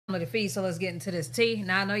of the feed, so let's get into this tea.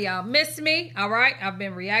 Now I know y'all missed me. All right, I've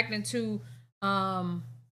been reacting to on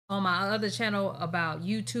my other channel about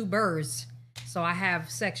YouTubers. So I have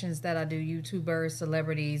sections that I do: YouTubers,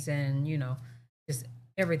 celebrities, and you know, just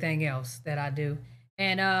everything else that I do.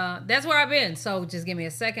 And that's where I've been. So just give me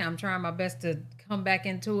a second. I'm trying my best to come back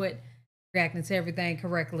into it, reacting to everything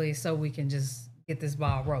correctly, so we can just get this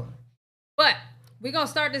ball rolling. But we're gonna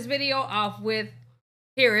start this video off with,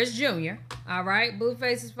 here is Junior. All right,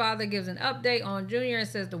 Blueface's father gives an update on Junior and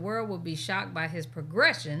says the world will be shocked by his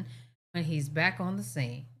progression when he's back on the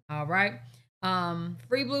scene. All right.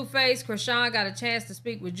 Free Blueface. Chrisean got a chance to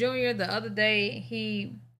speak with Junior the other day.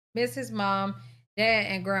 He missed his mom, dad,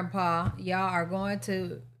 and grandpa. Y'all going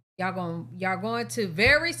to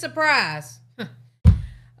very surprised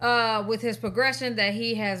with his progression that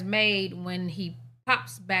he has made when he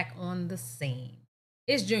pops back on the scene.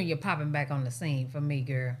 It's Junior popping back on the scene for me,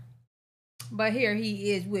 girl. But here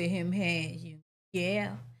he is with him hands.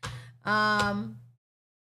 Yeah.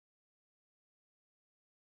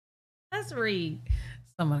 Let's read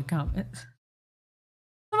some of the comments.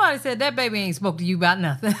 Somebody said that baby ain't spoke to you about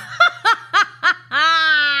nothing.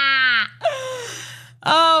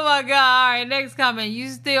 Oh my God. All right, next comment. You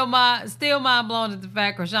still mind blown at the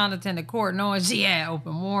fact Chrisean attended court knowing she had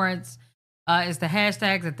open warrants. It's the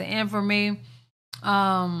hashtags at the end for me.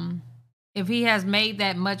 If he has made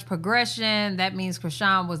that much progression, that means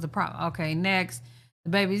Chrisean was the problem. Okay, next. The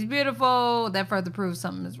baby's beautiful. That further proves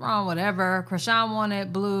something is wrong. Whatever. Chrisean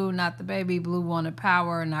wanted Blue, not the baby. Blue wanted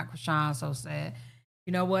power, not Chrisean. So sad.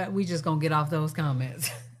 You know what? We just gonna get off those comments.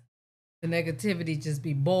 The negativity just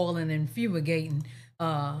be boiling and fumigating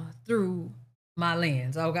through my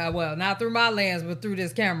lens. Okay, well, not through my lens, but through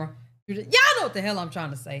this camera. Y'all know what the hell I'm trying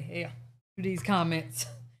to say. Yeah, through these comments.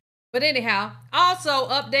 But anyhow, also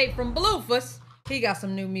update from Blueface. He got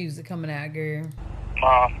some new music coming out, girl.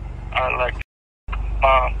 Mom, I like the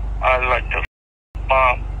Mom, I like the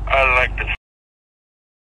Mom, I like the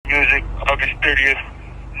music. August 30th,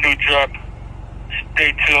 new drop.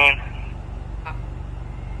 Stay tuned.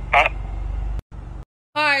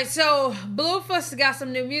 All right, so Blueface got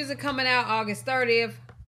some new music coming out August 30th.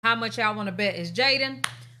 How much y'all want to bet is Jaden?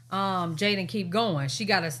 Jaden keep going. She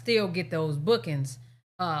got to still get those bookings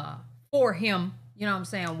for him, you know what I'm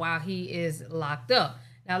saying, while he is locked up.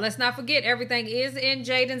 Now, let's not forget, everything is in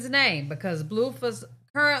Jaden's name because Blueface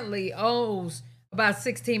currently owes about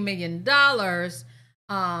 $16 million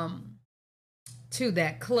to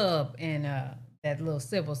that club and that little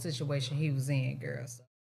civil situation he was in, girl. So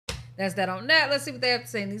that's that on that. Let's see what they have to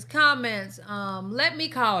say in these comments. Let me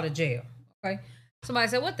call to jail. Okay. Somebody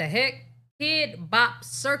said, what the heck? Kid Bop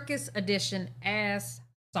Circus Edition ass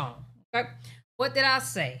song. Okay. What did I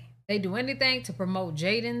say? They do anything to promote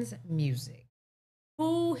Jaden's music.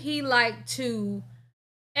 Who he like to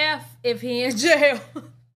F if he in jail?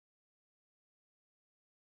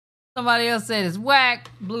 Somebody else said it's whack.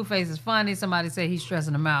 Blueface is funny. Somebody said he's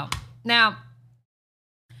stressing him out. Now,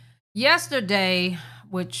 yesterday,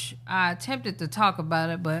 which I attempted to talk about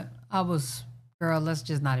it, but I was, girl, let's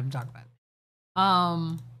just not even talk about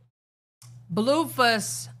it.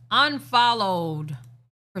 Blueface unfollowed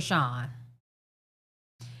Chrisean.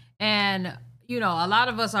 And, you know, a lot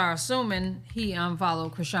of us are assuming he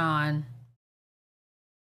unfollowed Chrisean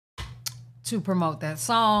to promote that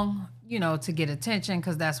song, you know, to get attention,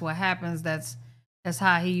 because that's what happens. That's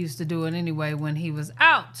how he used to do it anyway when he was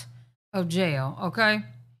out of jail, okay?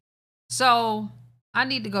 So I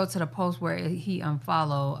need to go to the post where he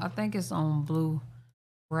unfollowed. I think it's on Blue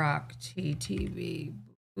Rock TTV.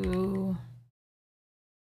 Blue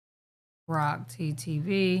Rock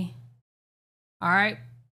TTV. All right.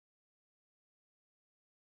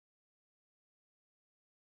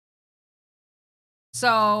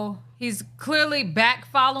 So he's clearly back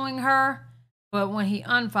following her, but when he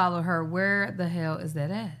unfollowed her, where the hell is that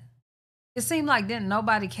at? It seemed like didn't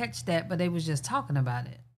nobody catch that, but they was just talking about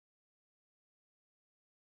it.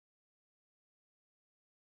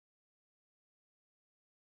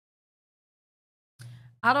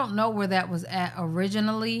 I don't know where that was at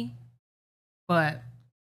originally, but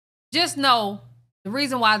just know the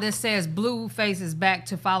reason why this says Blueface is back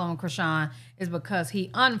to following Chrisean is because he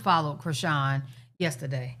unfollowed Chrisean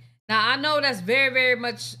yesterday. Now, I know that's very, very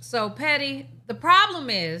much so petty. The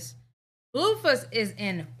problem is Blueface is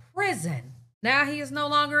in prison. Now he is no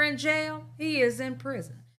longer in jail. He is in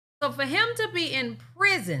prison. So for him to be in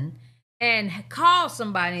prison and call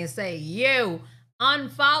somebody and say, yo,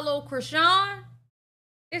 unfollow Chrisean,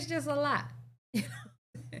 it's just a lot.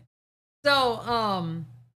 So,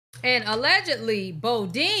 and allegedly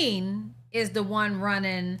Bodine is the one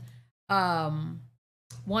running one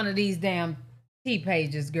of these damn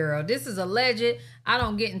T-Pages, girl. This is alleged. I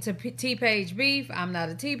don't get into T-Page beef. I'm not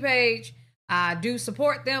a T-Page. I do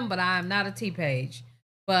support them, but I'm not a T-Page.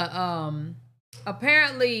 But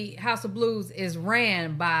apparently House of Blues is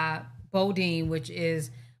ran by Bodine, which is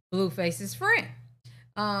Blueface's friend.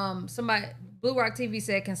 Somebody, Blue Rock TV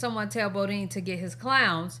said, can someone tell Bodine to get his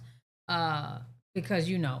clowns? Because,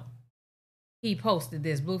 you know, he posted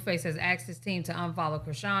this. Blueface has asked his team to unfollow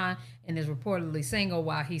Chrisean and is reportedly single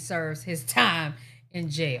while he serves his time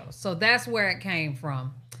in jail. So that's where it came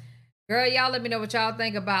from. Girl, y'all let me know what y'all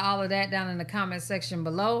think about all of that down in the comment section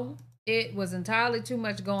below. It was entirely too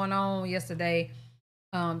much going on yesterday,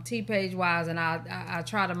 T-Page wise, and I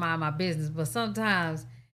try to mind my business, but sometimes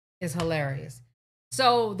it's hilarious.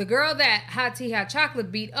 So the girl that Hot Tea Hot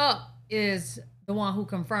Chocolate beat up is the one who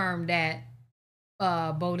confirmed that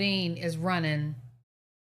Bodine is running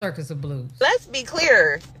Circus of Blues. Let's be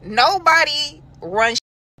clear. Nobody runs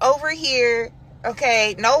over here.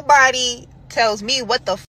 Okay. Nobody tells me what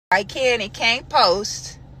the I can and can't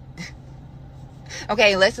post.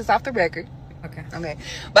 Okay. Unless it's off the record. Okay. Okay.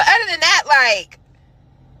 But other than that, like,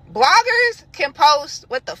 bloggers can post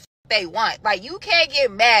what the they want. Like, you can't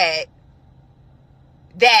get mad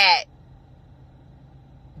that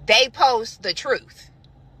they post the truth.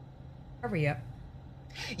 Hurry up.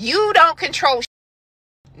 You don't control.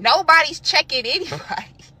 Nobody's checking anybody.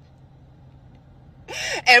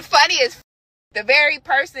 And funny is, the very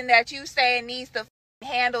person that you saying needs to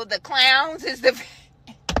handle the clowns is the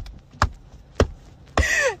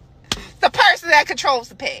person that controls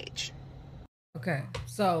the page. Okay,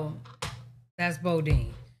 so that's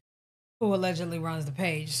Bodine, who allegedly runs the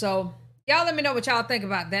page. So y'all let me know what y'all think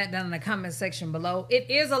about that down in the comment section below. It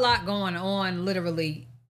is a lot going on literally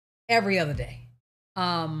every other day.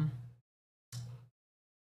 Papa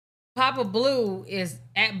Blue is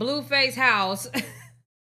at Blueface house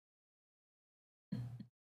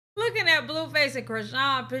looking at Blueface and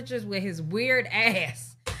Chrisean pictures with his weird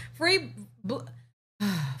ass. Free Blue,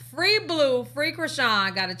 free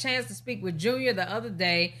Chrisean. Got a chance to speak with Junior the other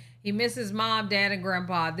day. He misses mom, dad, and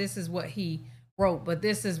grandpa. This is what he wrote, but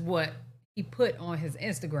this is what he put on his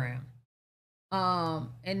Instagram.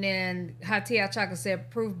 And then Hot Tea Hot Chocolate said,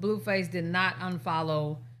 proof Blueface did not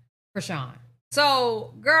unfollow Chrisean.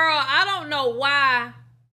 So, girl, I don't know why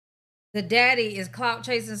the daddy is clout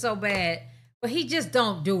chasing so bad, but he just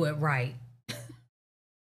don't do it right.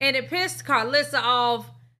 And it pissed Karlissa off.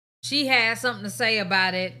 She had something to say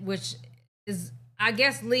about it, which is, I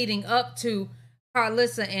guess, leading up to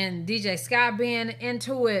Karlissa and DJ Sky being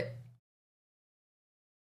into it.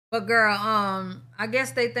 But girl, I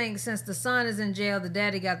guess they think since the son is in jail, the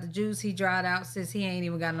daddy got the juice. He dried out since he ain't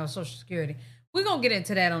even got no Social Security. We're going to get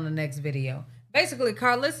into that on the next video. Basically,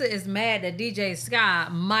 Karlissa is mad that DJ Sky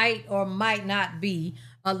might or might not be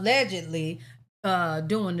allegedly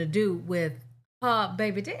doing the do with her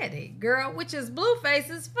baby daddy, girl, which is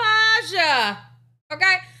Blueface's Fasha.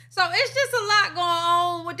 Okay? So it's just a lot going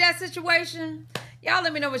on with that situation. Y'all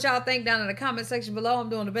let me know what y'all think down in the comment section below. I'm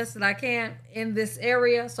doing the best that I can in this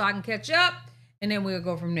area so I can catch up, and then we'll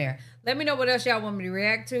go from there. Let me know what else y'all want me to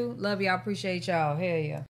react to. Love y'all. Appreciate y'all. Hell yeah.